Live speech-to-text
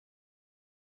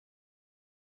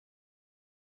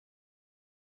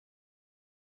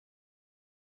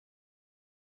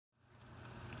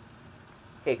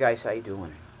Hey guys, how you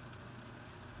doing?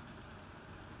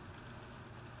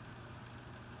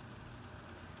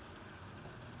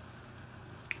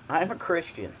 I'm a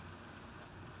Christian.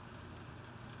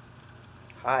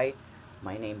 Hi,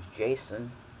 my name's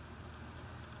Jason,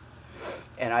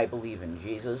 and I believe in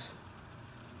Jesus.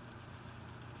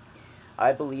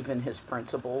 I believe in his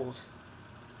principles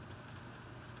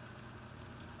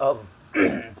of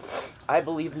I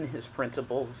believe in his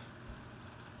principles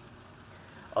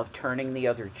of turning the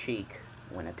other cheek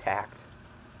when attacked.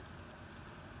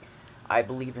 I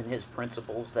believe in his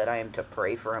principles that I am to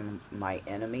pray for my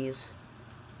enemies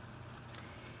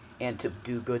and to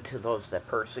do good to those that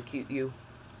persecute you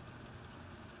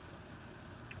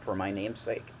for my name's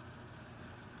sake.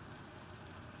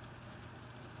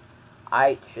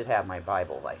 I should have my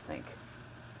Bible, I think.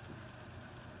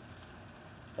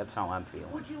 That's how I'm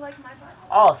feeling. Would you like my Bible?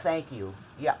 Oh, thank you.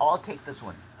 Yeah, I'll take this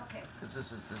one. Okay. Because this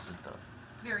is the...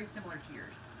 Very similar to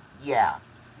yours. Yeah,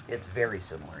 it's very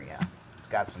similar, yeah. It's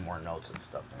got some more notes and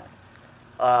stuff in it.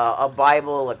 A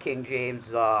Bible, a King James,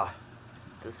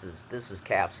 this is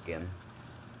calfskin.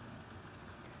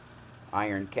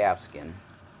 Iron calfskin.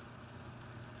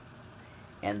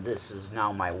 And this is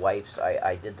now my wife's.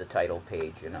 I did the title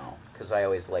page, you know, because I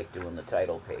always like doing the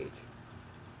title page.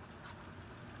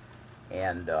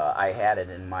 And I had it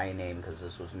in my name because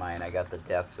this was mine. I got the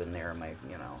deaths in there.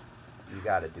 You know, you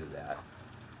got to do that.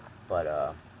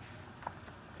 But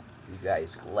you guys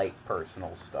like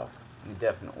personal stuff. You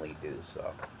definitely do.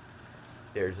 So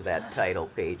there's that title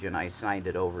page, and I signed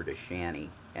it over to Shanny,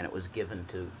 and it was given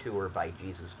to her by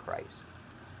Jesus Christ.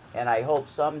 And I hope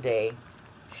someday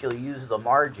she'll use the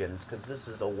margins, because this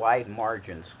is a wide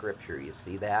margin scripture. You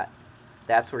see that?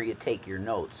 That's where you take your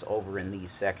notes, over in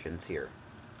these sections here.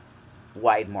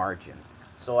 Wide margin.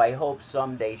 So I hope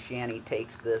someday Shanny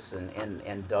takes this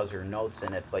and does her notes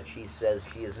in it, but she says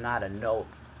she is not a note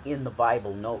in the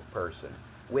Bible note person,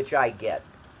 which I get.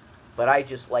 But I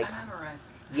just like... I memorize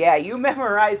it. Yeah, you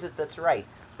memorize it, that's right.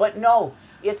 But no,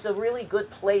 it's a really good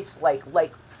place, like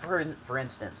for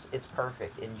instance, it's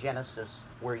perfect in Genesis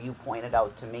where you pointed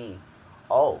out to me,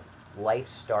 oh, life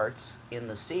starts in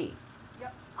the sea.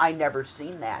 Yep. I never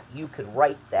seen that. You could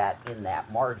write that in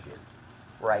that margin.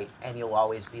 Right, and you'll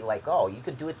always be like, oh, you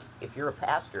could do it, if you're a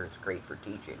pastor, it's great for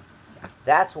teaching. Yeah.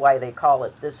 That's why they call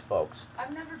it this, folks.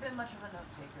 I've never been much of a note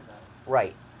taker, though.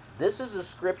 Right. This is a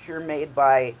scripture made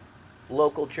by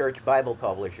local church Bible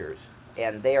publishers,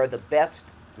 and they are the best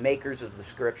makers of the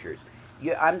scriptures.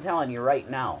 I'm telling you right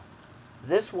now,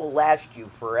 this will last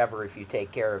you forever if you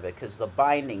take care of it, because the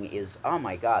binding is, oh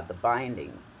my God, the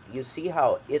binding. You see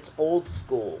how it's old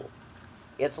school.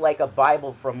 It's like a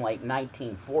Bible from like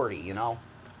 1940, you know?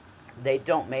 They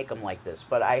don't make them like this,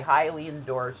 but I highly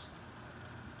endorse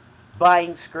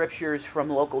buying scriptures from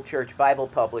local church Bible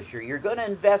publisher. You're going to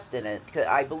invest in it, because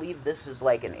I believe this is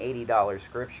like an $80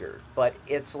 scripture, but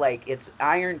it's like, it's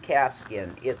iron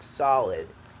calfskin, it's solid.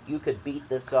 You could beat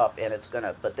this up and it's going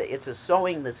to, but it's a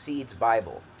sowing the seeds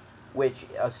Bible, which,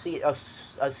 a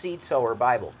seed sower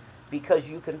Bible, because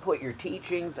you can put your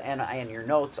teachings and your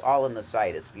notes all in the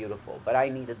site. It's beautiful. But I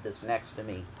needed this next to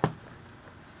me,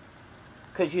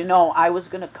 because, you know, I was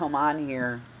going to come on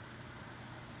here,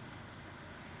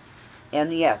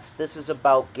 and yes, this is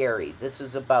about Gary. This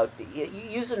is about,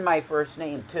 using my first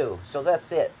name, too. So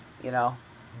that's it, you know.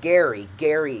 Gary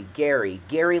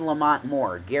Lamont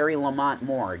Moore. Gary Lamont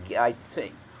Moore. I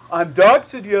think, I'm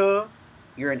doxing you.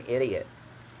 You're an idiot.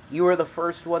 You were the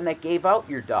first one that gave out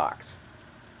your dox.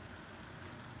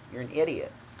 You're an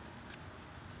idiot.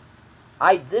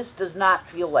 This does not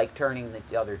feel like turning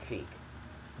the other cheek,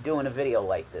 doing a video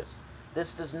like this.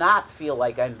 This does not feel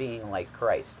like I'm being like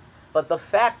Christ. But the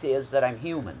fact is that I'm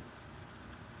human.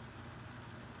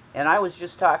 And I was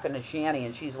just talking to Shanny,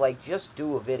 and she's like, just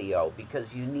do a video,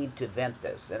 because you need to vent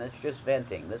this. And it's just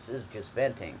venting. This is just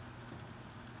venting.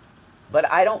 But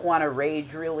I don't want to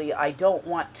rage, really. I don't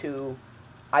want to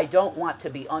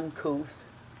be uncouth,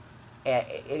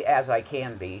 as I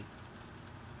can be.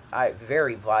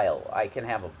 Very vile. I can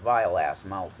have a vile-ass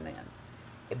mouth, man.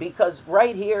 Because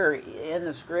right here in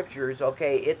the scriptures,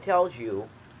 okay, it tells you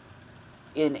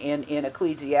in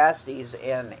Ecclesiastes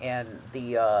and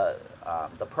the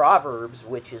Proverbs,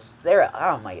 which is there.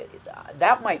 Oh my,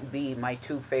 that might be my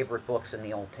two favorite books in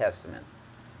the Old Testament,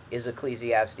 is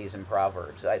Ecclesiastes and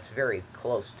Proverbs. It's very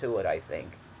close to it, I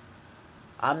think.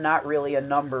 I'm not really a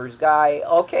numbers guy.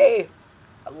 Okay,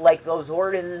 like those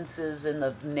ordinances and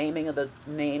the naming of the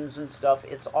names and stuff,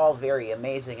 it's all very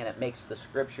amazing, and it makes the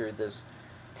scripture this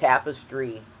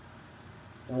tapestry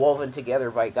woven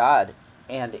together by God,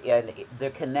 and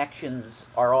the connections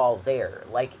are all there.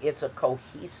 Like, it's a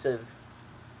cohesive,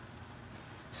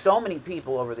 So many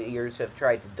people over the years have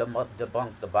tried to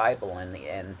debunk the Bible,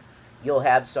 and you'll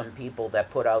have some people that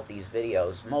put out these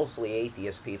videos, mostly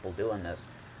atheist people doing this,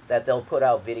 that they'll put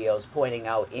out videos pointing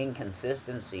out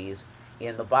inconsistencies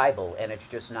in the Bible, and it's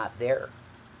just not there.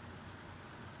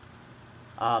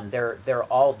 They're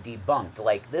all debunked.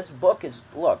 Like, this book is,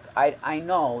 look, I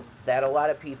know that a lot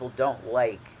of people don't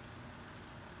like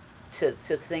to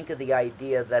think of the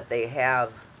idea that they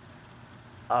have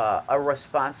a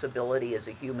responsibility as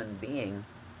a human being,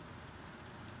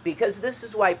 because this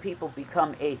is why people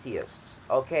become atheists,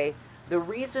 okay? The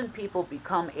reason people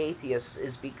become atheists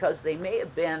is because they may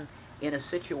have been in a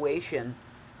situation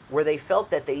where they felt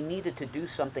that they needed to do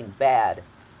something bad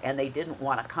and they didn't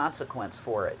want a consequence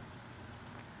for it.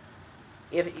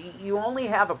 If you only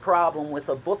have a problem with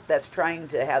a book that's trying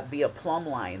to be a plumb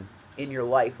line in your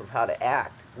life of how to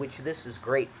act, which this is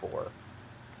great for,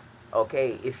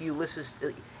 okay, if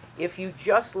you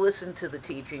just listen to the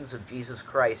teachings of Jesus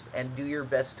Christ and do your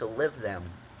best to live them,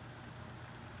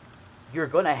 you're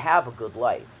going to have a good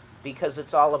life, because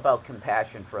it's all about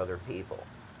compassion for other people.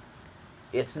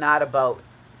 It's not about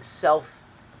oh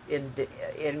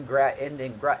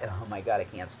my God, I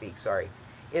can't speak, sorry.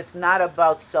 It's not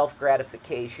about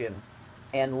self-gratification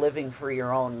and living for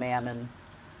your own mammon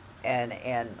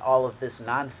and all of this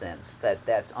nonsense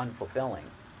that's unfulfilling.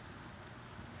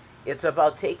 It's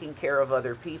about taking care of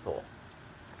other people.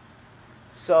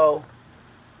 So,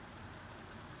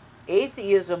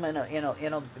 atheism in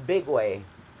a big way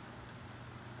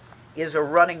is a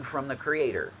running from the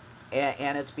Creator.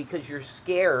 And it's because you're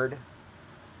scared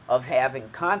of having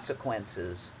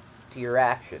consequences to your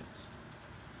actions.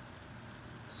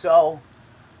 So,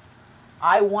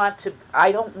 I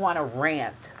don't want to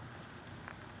rant.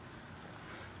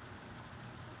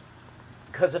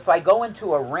 Because if I go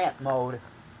into a rant mode,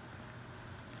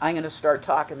 I'm going to start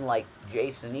talking like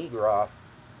Jason Egroff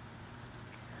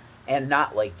and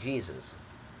not like Jesus.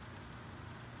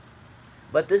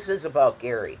 But this is about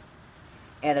Gary.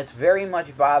 And it's very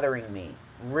much bothering me,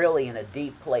 really in a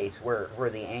deep place where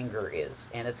the anger is.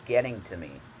 And it's getting to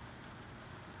me.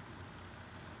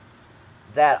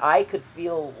 That I could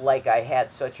feel like I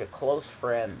had such a close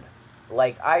friend.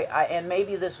 Like and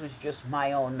maybe this was just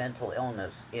my own mental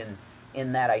illness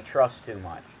in that I trust too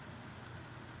much.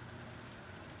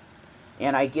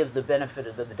 And I give the benefit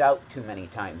of the doubt too many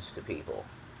times to people.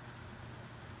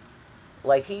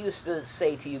 Like he used to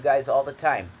say to you guys all the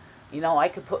time, you know, I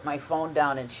could put my phone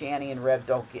down and Shanny and Rev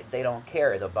don't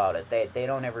care about it. They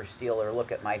don't ever steal or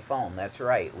look at my phone. That's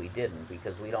right, we didn't,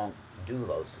 because we don't do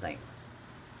those things.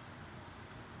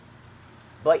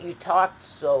 But you talked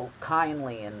so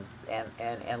kindly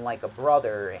and like a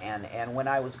brother, and when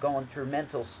I was going through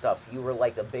mental stuff, you were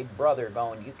like a big brother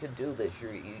going, you could do this,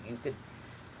 you could.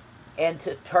 And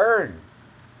to turn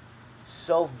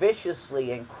so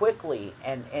viciously and quickly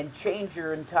and change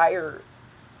your entire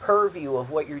purview of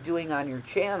what you're doing on your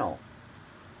channel.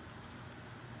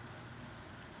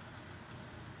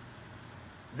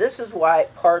 This is why,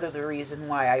 part of the reason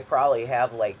why I probably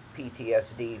have like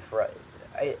PTSD for,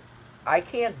 I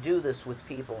can't do this with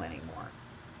people anymore.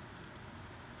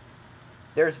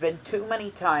 There's been too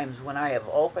many times when I have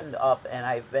opened up and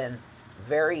I've been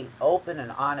very open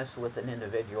and honest with an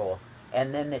individual,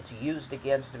 and then it's used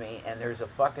against me and there's a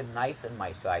fucking knife in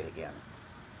my side again.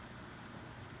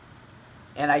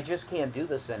 And I just can't do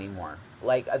this anymore.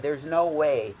 Like, there's no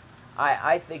way.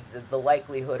 I think that the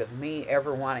likelihood of me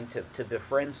ever wanting to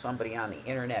befriend somebody on the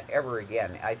internet ever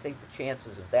again, I think the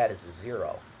chances of that is a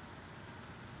zero.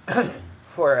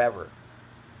 Forever.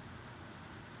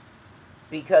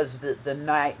 Because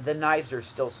the knives are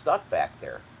still stuck back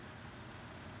there.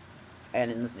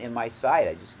 And in my side,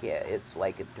 I just can't. It's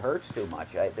like it hurts too much.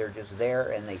 They're just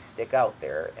there and they stick out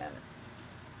there, and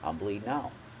I'm bleeding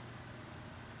out.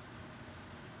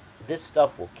 This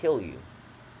stuff will kill you.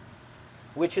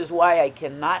 Which is why I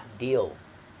cannot deal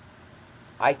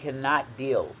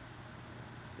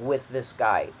with this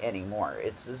guy anymore.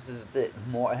 This is the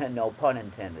more, no pun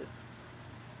intended.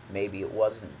 Maybe it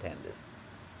was intended.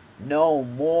 No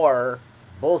more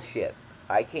bullshit.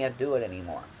 I can't do it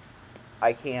anymore.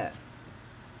 I can't.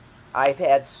 I've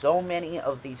had so many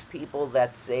of these people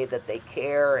that say that they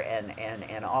care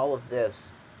and all of this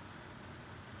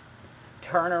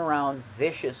turn around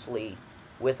viciously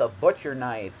with a butcher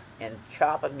knife and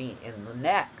chopping me in the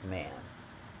neck, man.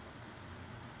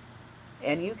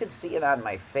 And you can see it on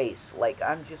my face. Like,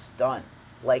 I'm just done.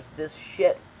 Like, this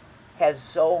shit has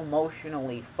so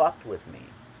emotionally fucked with me.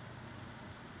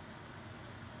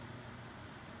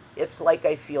 It's like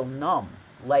I feel numb.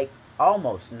 Like,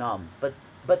 almost numb. But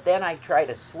then I try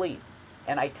to sleep.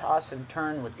 And I toss and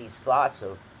turn with these thoughts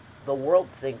of, the world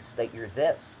thinks that you're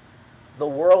this. The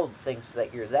world thinks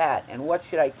that you're that. And what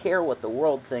should I care what the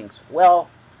world thinks? Well,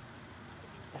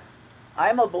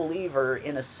 I'm a believer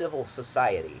in a civil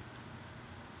society.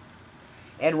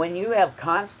 And when you have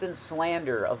constant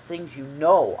slander of things you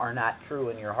know are not true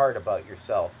in your heart about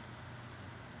yourself,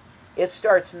 it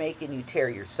starts making you tear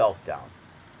yourself down.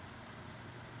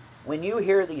 When you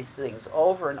hear these things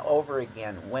over and over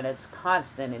again, when it's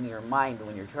constant in your mind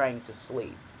when you're trying to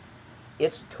sleep,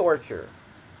 it's torture.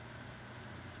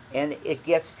 And it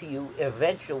gets to you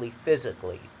eventually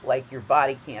physically, like your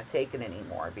body can't take it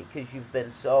anymore because you've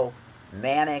been so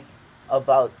manic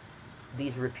about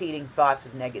these repeating thoughts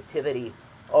of negativity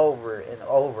over and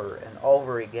over and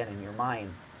over again in your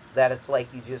mind that it's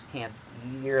like you just can't,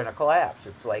 you're in a collapse.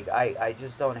 It's like, I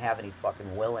just don't have any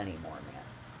fucking will anymore, man.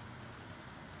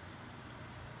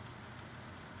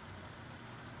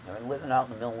 I've been living out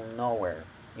in the middle of nowhere.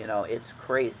 You know, it's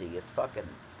crazy. It's fucking,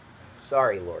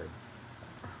 sorry, Lord.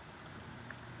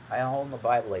 I hold the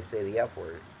Bible, I say the F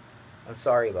word. I'm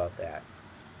sorry about that.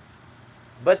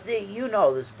 But you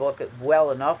know this book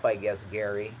well enough, I guess,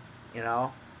 Gary. You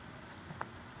know?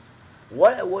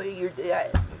 What you're...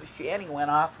 Shanny went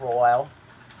off for a while.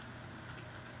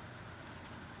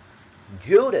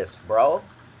 Judas, bro.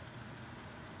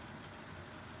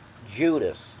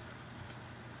 Judas.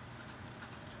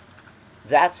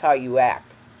 That's how you act.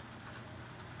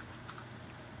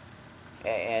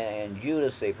 And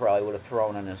Judas, they probably would have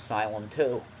thrown in an asylum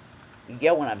too. You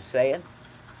get what I'm saying?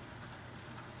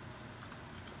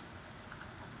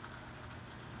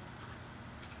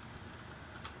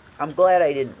 I'm glad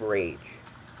I didn't rage.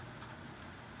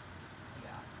 Yeah.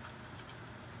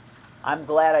 I'm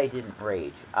glad I didn't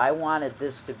rage. I wanted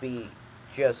this to be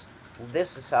just,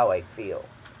 this is how I feel.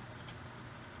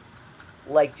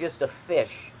 Like just a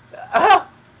fish.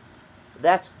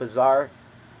 That's bizarre.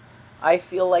 I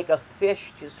feel like a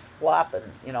fish just flopping,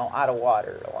 you know, out of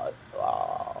water. Like,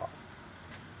 oh.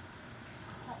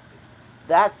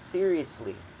 That's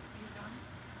seriously. You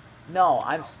done? No,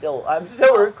 I'm still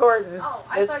recording. Oh,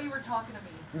 I thought you were talking to me.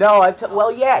 No,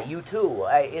 well, yeah, you too.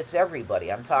 It's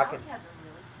everybody. I'm talking. Callie has a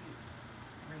really cute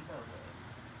rainbow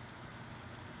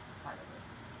wig. By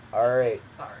the way. All right.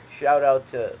 Sorry. Shout out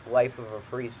to Life of a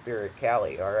Free Spirit,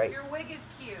 Callie. All right. Your wig is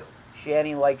cute.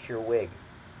 Shanny likes your wig.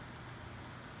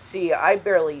 See, I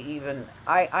barely even,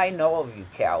 I know of you,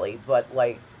 Callie, but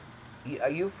like,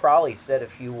 you've probably said a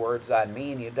few words on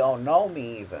me and you don't know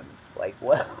me even. Like,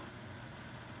 well,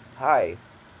 hi.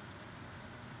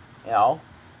 You know,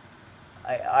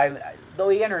 though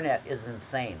the internet is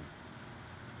insane.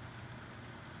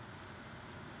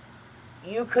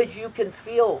 Because you can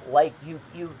feel like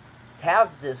you have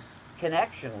this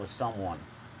connection with someone,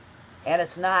 and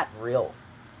it's not real.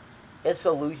 It's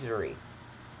illusory.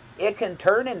 It can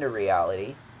turn into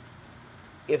reality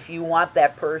if you want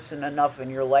that person enough in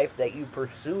your life that you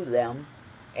pursue them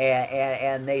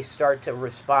and they start to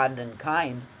respond in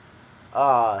kind.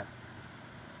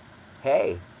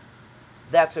 Hey,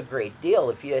 that's a great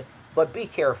deal. But be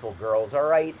careful, girls, all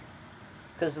right?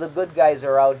 Because the good guys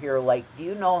are out here like, do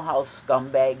you know how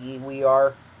scumbaggy we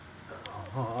are?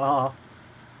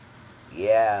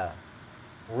 Yeah.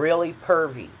 Really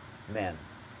pervy men.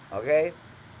 Okay?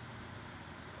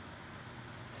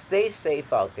 Stay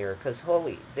safe out there, because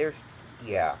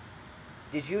yeah.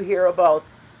 Did you hear about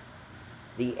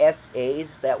the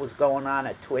SAs that was going on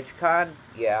at TwitchCon?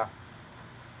 Yeah.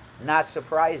 Not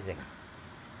surprising.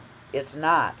 It's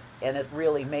not. And it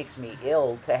really makes me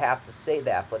ill to have to say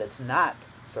that, but it's not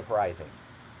surprising.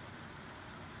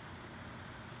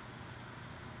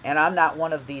 And I'm not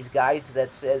one of these guys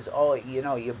that says, oh, you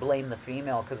know, you blame the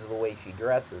female because of the way she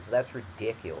dresses. That's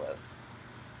ridiculous.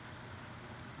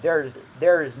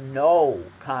 There's no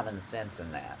common sense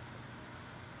in that.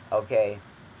 Okay?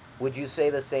 Would you say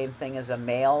the same thing as a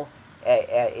male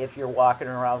if you're walking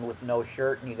around with no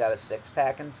shirt and you got a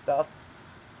six-pack and stuff?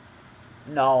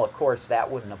 No, of course that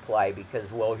wouldn't apply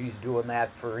because, well, he's doing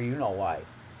that for you know why.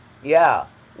 Yeah,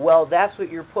 well, that's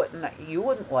what you're putting. You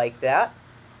wouldn't like that.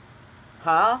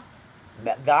 Huh?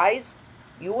 Guys,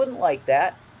 you wouldn't like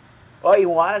that. Oh, he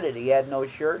wanted it. He had no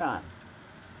shirt on.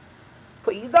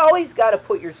 But you've always got to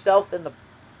put yourself in the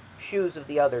shoes of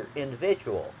the other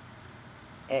individual.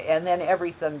 And then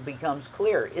everything becomes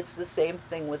clear. It's the same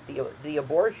thing with the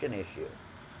abortion issue.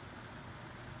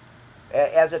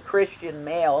 As a Christian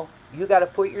male, you got to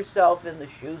put yourself in the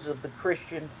shoes of the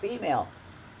Christian female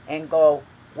and go,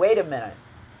 wait a minute,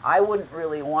 I wouldn't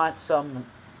really want some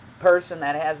person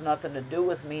that has nothing to do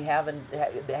with me having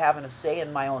a say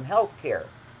in my own health care.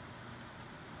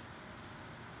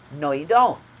 No, you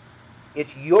don't.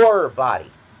 It's your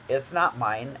body. It's not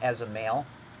mine as a male.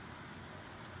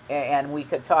 And we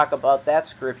could talk about that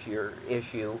scripture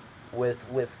issue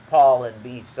with Paul and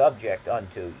be subject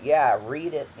unto. Yeah,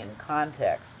 read it in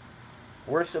context.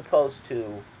 We're supposed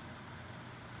to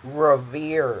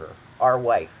revere our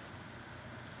wife.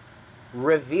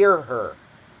 Revere her.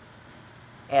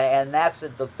 And that's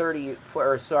at the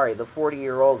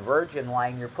 40-year-old virgin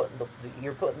line. You're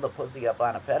putting the pussy up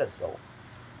on a pedestal.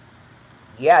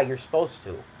 Yeah, you're supposed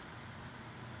to.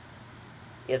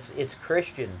 It's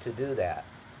Christian to do that.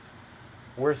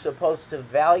 We're supposed to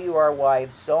value our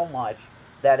wives so much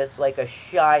that it's like a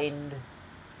shined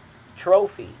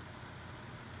trophy.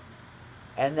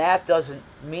 And that doesn't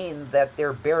mean that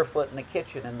they're barefoot in the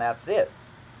kitchen and that's it.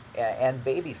 And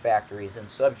baby factories and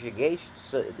subjugation,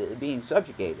 being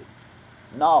subjugated.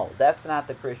 No, that's not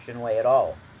the Christian way at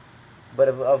all. But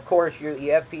of course,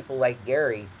 you have people like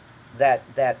Gary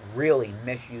that really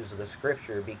misuse the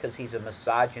scripture because he's a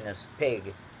misogynist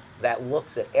pig that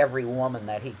looks at every woman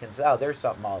that he can say. Oh, there's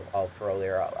something I'll throw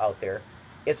out there.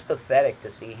 It's pathetic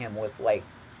to see him with like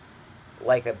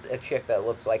a chick that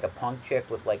looks like a punk chick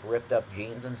with like ripped up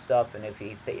jeans and stuff. And if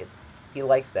he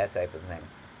likes that type of thing.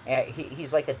 And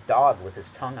he's like a dog with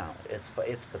his tongue out. It's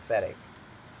pathetic.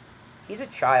 He's a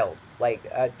child. Like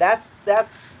that's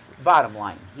bottom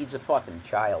line. He's a fucking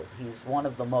child. He's one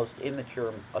of the most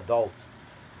immature adults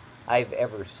I've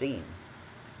ever seen.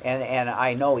 And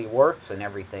I know he works and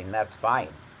everything. That's fine.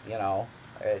 You know,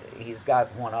 he's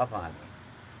got one up on me.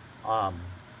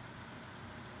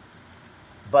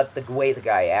 But the way the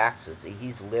guy acts is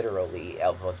he's literally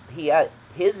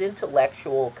his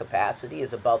intellectual capacity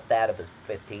is about that of a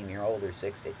 15-year-old or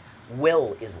 60.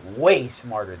 Will is way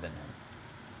smarter than him.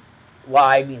 Well,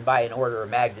 I mean by an order of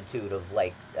magnitude of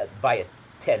like by a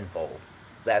tenfold.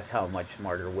 That's how much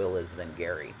smarter Will is than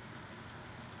Gary.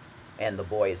 And the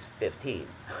boy is 15.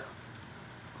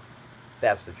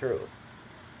 That's the truth.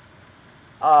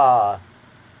 I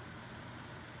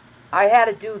had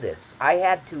to do this. I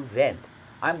had to vent.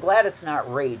 I'm glad it's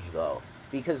not rage, though,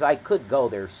 because I could go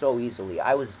there so easily.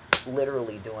 I was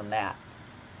literally doing that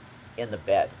in the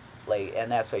bed. Like,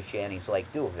 and that's why Shanny's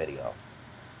like, do a video.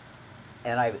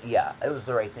 And yeah, it was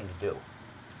the right thing to do.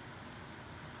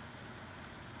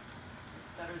 It's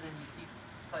better than you keep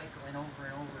cycling over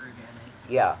and over again.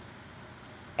 Yeah.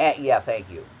 And, yeah, thank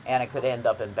you. And it could end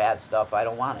up in bad stuff. I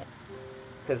don't want it.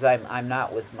 Because I'm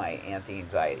not with my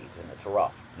anti-anxieties, and it's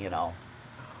rough, you know.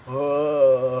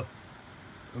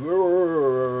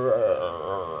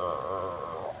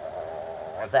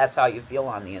 That's how you feel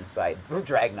on the inside.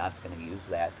 Dragnot's going to use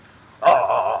that.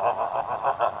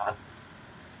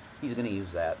 He's going to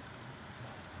use that.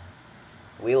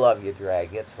 We love you,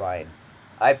 Drag. It's fine.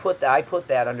 I put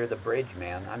that under the bridge,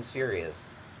 man. I'm serious.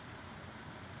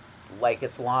 Like,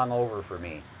 it's long over for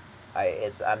me.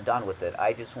 I'm done with it.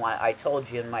 I told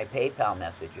you in my PayPal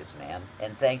messages, man.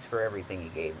 And thanks for everything you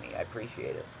gave me. I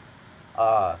appreciate it.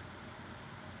 I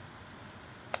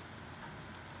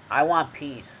want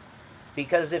peace.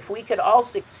 Because if we could all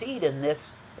succeed in this,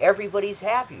 everybody's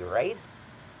happy, right?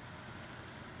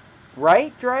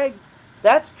 Right, Drag?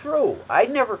 That's true.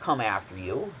 I'd never come after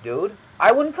you, dude.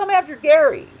 I wouldn't come after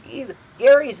Gary either.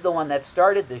 Gary's the one that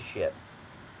started this shit.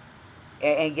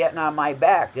 And getting on my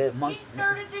back. He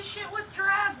started this shit with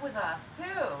Drag with us,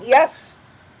 too. Yes.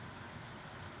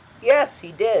 Yes,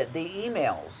 he did. The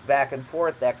emails back and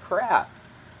forth, that crap.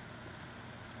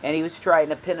 And he was trying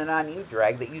to pin it on you,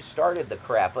 Drag, that you started the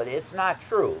crap. But it's not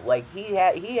true. Like, he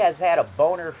has had a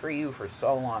boner for you for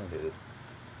so long, dude.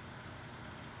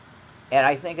 And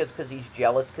I think it's because he's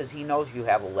jealous, because he knows you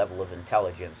have a level of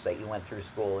intelligence, that you went through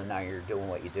school and now you're doing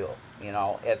what you do. You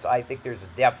know, I think there's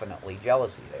definitely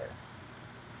jealousy there.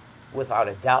 Without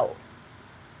a doubt.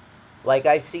 Like,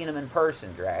 I've seen him in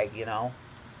person, Drag, you know.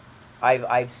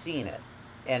 I've seen it.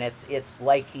 And it's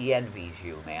like he envies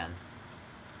you, man.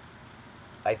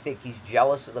 I think he's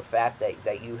jealous of the fact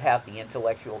that you have the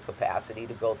intellectual capacity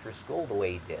to go through school the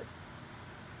way he did.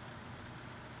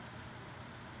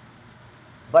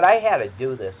 But I had to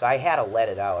do this. I had to let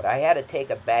it out. I had to take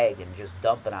a bag and just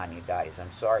dump it on you guys.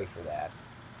 I'm sorry for that.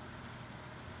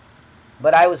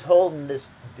 But I was holding this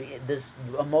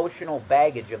emotional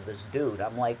baggage of this dude.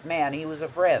 I'm like, man, he was a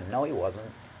friend. No, he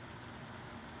wasn't.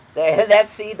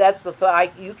 That's the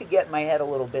thought. You could get in my head a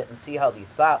little bit and see how these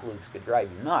thought loops could drive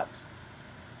you nuts.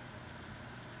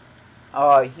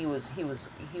 He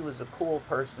was a cool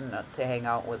person to hang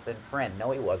out with and friend.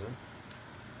 No, he wasn't.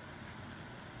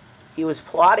 He was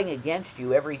plotting against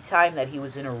you every time that he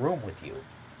was in a room with you.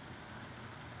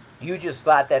 You just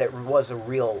thought that it was a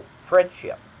real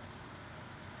friendship.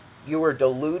 You were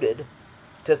deluded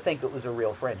to think it was a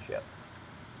real friendship.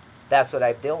 That's what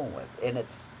I'm dealing with. And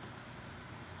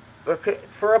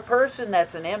For a person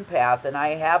that's an empath, and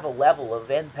I have a level of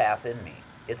empath in me,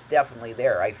 it's definitely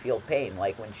there. I feel pain.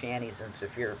 Like when Shanny's in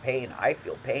severe pain, I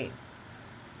feel pain.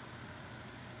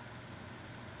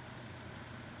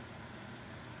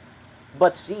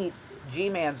 But see,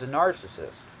 Gman's a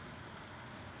narcissist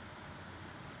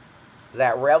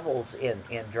that revels in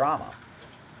drama.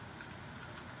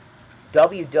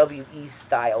 WWE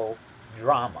style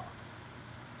drama.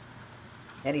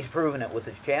 And he's proven it with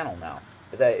his channel now.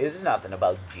 There's nothing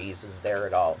about Jesus there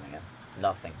at all, man.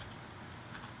 Nothing.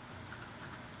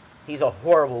 He's a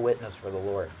horrible witness for the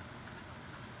Lord.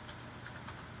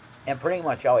 And pretty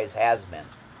much always has been.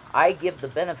 I give the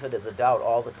benefit of the doubt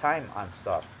all the time on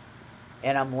stuff.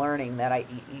 And I'm learning that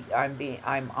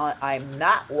I'm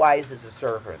not wise as a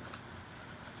serpent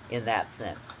in that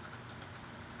sense.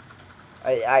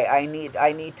 I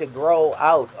need to grow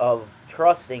out of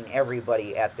trusting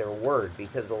everybody at their word,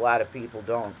 because a lot of people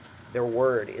don't. Their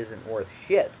word isn't worth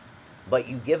shit. But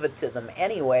you give it to them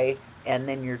anyway, and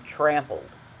then you're trampled.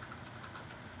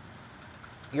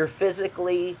 You're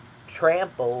physically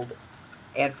trampled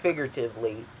and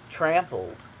figuratively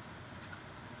trampled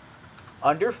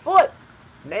underfoot.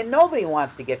 And nobody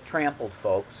wants to get trampled,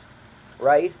 folks.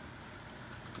 Right?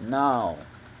 No.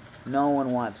 No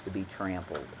one wants to be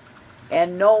trampled.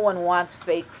 And no one wants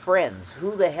fake friends.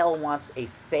 Who the hell wants a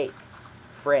fake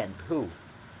friend? Who?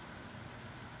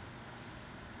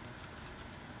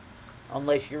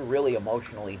 Unless you're really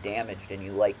emotionally damaged and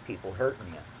you like people hurting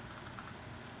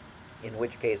you. In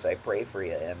which case I pray for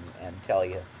you and tell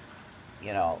you,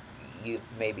 you know, you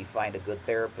maybe find a good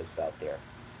therapist out there.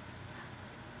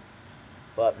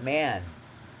 But man,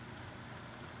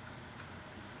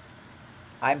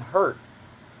 I'm hurt.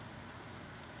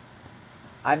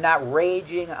 I'm not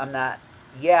raging. I'm not...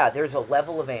 Yeah, there's a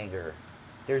level of anger.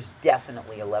 There's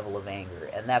definitely a level of anger.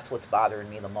 And that's what's bothering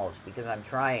me the most. Because I'm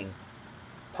trying...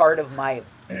 Part of my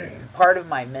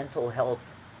mental health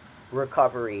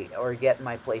recovery, or getting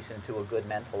my place into a good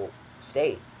mental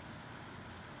state,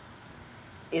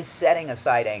 is setting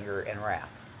aside anger and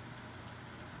wrath.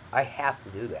 I have to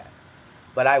do that.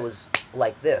 But I was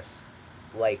like this.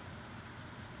 Like...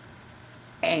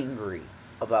 angry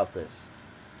about this.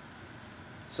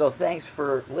 So thanks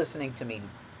for listening to me,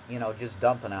 you know, just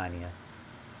dumping on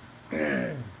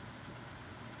you.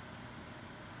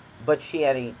 But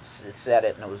Shanny said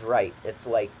it, and it was right. It's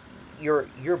like,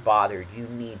 you're bothered. You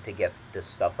need to get this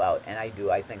stuff out. And I do.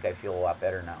 I think I feel a lot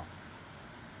better now.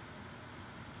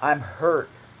 I'm hurt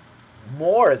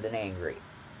more than angry.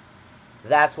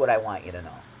 That's what I want you to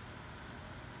know.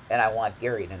 And I want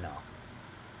Gary to know.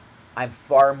 I'm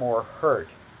far more hurt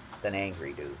than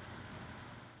angry, dude.